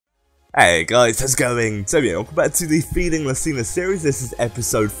Hey guys, how's it going? So yeah, welcome back to the Feeding Lacina series. This is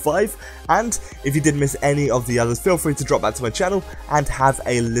episode 5, and if you did miss any of the others, feel free to drop back to my channel and have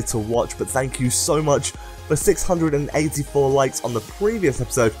a little watch. But thank you so much for 684 likes on the previous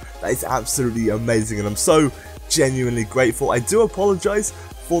episode. That is absolutely amazing, and I'm so genuinely grateful. I do apologise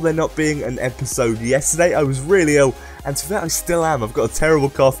for there not being an episode yesterday. I was really ill, and to be fair, I still am. I've got a terrible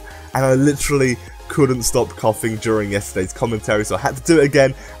cough, and I literally couldn't stop coughing during yesterday's commentary, so I had to do it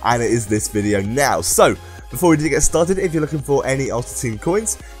again, and it is this video now. So before we do get started, if you're looking for any Ultimate Team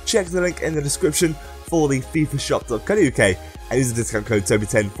coins, check the link in the description for the fifashop.co.uk and use the discount code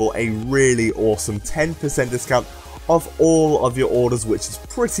Toby10 for a really awesome 10% discount off all of your orders, which is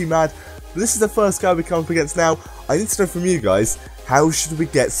pretty mad. But this is the first guy we come up against now. I need to know from you guys, how should we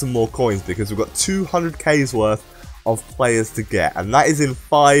get some more coins, because we've got 200k's worth of players to get, and that is in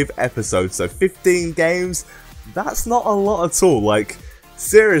 5 episodes, so 15 games. That's not a lot at all. Like,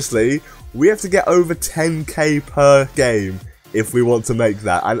 seriously, we have to get over 10k per game if we want to make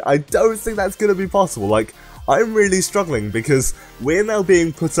that, and I don't think that's going to be possible. Like, I'm really struggling because we're now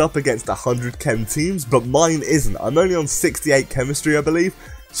being put up against 100 chem teams, but mine isn't. I'm only on 68 chemistry, I believe,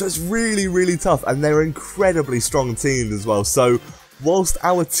 so it's really tough, and they're incredibly strong teams as well. So whilst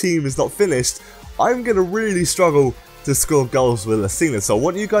our team is not finished, I'm going to really struggle to score goals with Lacina. So I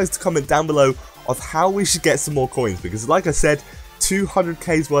want you guys to comment down below of how we should get some more coins, because like I said,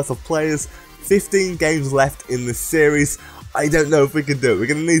 200k's worth of players, 15 games left in this series. I don't know if we can do it. We're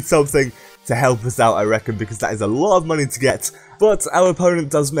going to need something to help us out, I reckon, because that is a lot of money to get. But our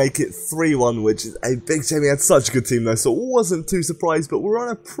opponent does make it 3-1, which is a big shame. He had such a good team though, so I wasn't too surprised, but we're on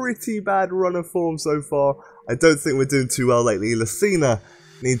a pretty bad run of form so far. I don't think we're doing too well lately. Lacina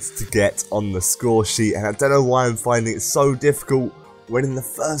needs to get on the score sheet, and I don't know why I'm finding it so difficult when in the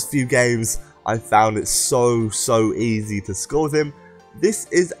first few games I found it so easy to score with him. This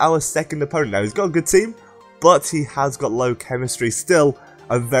is our second opponent now. He's got a good team, but he has got low chemistry. Still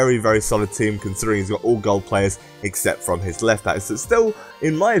a very solid team, considering he's got all gold players except from his left back. So still,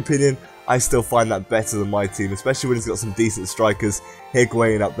 in my opinion, I still find that better than my team, especially when he's got some decent strikers.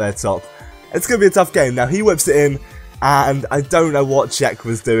 Higuain up there top. It's going to be a tough game. Now he whips it in, and I don't know what Czech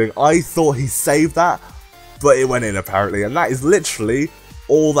was doing. I thought he saved that, but it went in apparently, and that is literally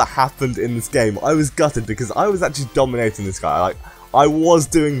all that happened in this game. I was gutted because I was actually dominating this guy. Like, I was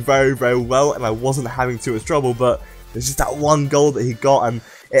doing very well, and I wasn't having too much trouble, but it's just that one goal that he got, and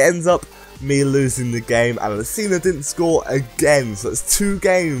it ends up me losing the game, and Lacina didn't score again. So it's 2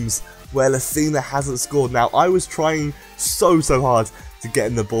 games where Lacina hasn't scored. Now, I was trying so hard to get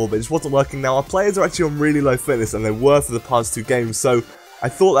in the ball, but it just wasn't working. Now our players are actually on really low fitness, and they were for the past 2 games, so I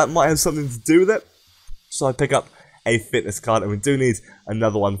thought that might have something to do with it. So I pick up a fitness card, and we do need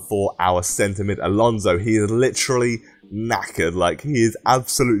another one for our centre mid Alonso. He is literally knackered. Like, he is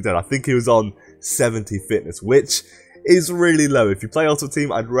absolutely dead. I think he was on 70 fitness, which is really low. If you play Ultimate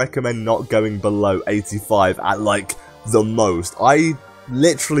Team, I'd recommend not going below 85 at like the most. I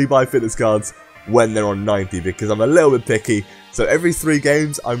literally buy fitness cards when they're on 90 because I'm a little bit picky. So every 3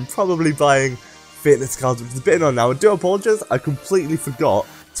 games, I'm probably buying fitness cards, which is a bit annoying. Now, I do apologise, I completely forgot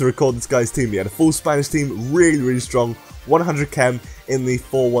to record this guy's team. He had a full Spanish team, really strong, 100 chem in the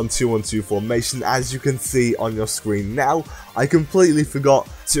 4-1-2-1-2 formation, as you can see on your screen now. I completely forgot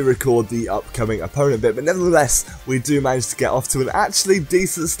to record the upcoming opponent bit, but nevertheless, we do manage to get off to an actually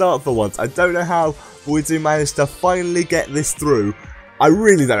decent start for once. I don't know how, but we do manage to finally get this through. I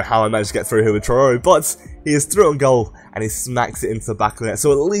really don't know how I managed to get through here with Traore, but he is through on goal, and he smacks it into the back of the net.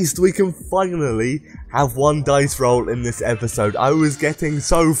 So at least we can finally have 1 dice roll in this episode. I was getting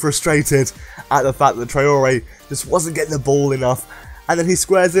so frustrated at the fact that Traore just wasn't getting the ball enough, and then he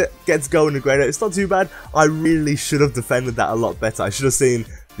squares it, gets goal in the grade. It's not too bad. I really should have defended that a lot better. I should have seen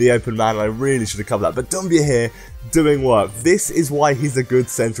the open man, and I really should have covered that. But Dumbia here, doing work. This is why he's a good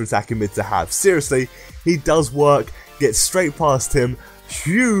centre attacking mid to have. Seriously, he does work, gets straight past him,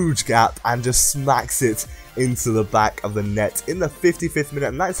 huge gap, and just smacks it into the back of the net in the 55th minute,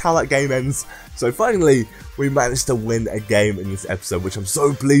 and that's how that game ends. So finally, we managed to win a game in this episode, which I'm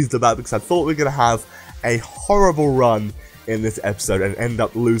so pleased about, because I thought we were going to have a horrible run in this episode and end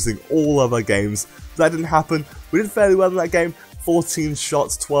up losing all of our games. But that didn't happen. We did fairly well in that game. 14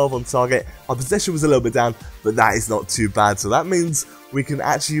 shots, 12 on target. Our possession was a little bit down, but that is not too bad. So that means we can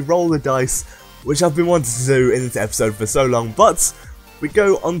actually roll the dice, which I've been wanting to do in this episode for so long. But we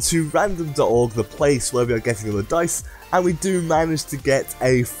go onto random.org, the place where we are getting all the dice, and we do manage to get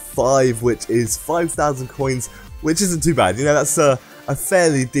a 5, which is 5,000 coins, which isn't too bad. You know, that's a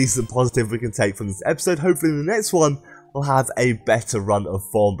fairly decent positive we can take from this episode. Hopefully in the next one, we'll have a better run of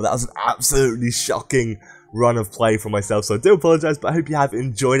form. But that was an absolutely shocking run of play for myself, so I do apologise, but I hope you have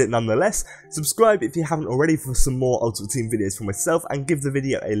enjoyed it nonetheless. Subscribe if you haven't already for some more Ultimate Team videos for myself, and give the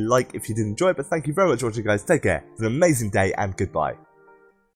video a like if you did enjoy it. But thank you very much for watching, guys. Take care, have an amazing day, and goodbye.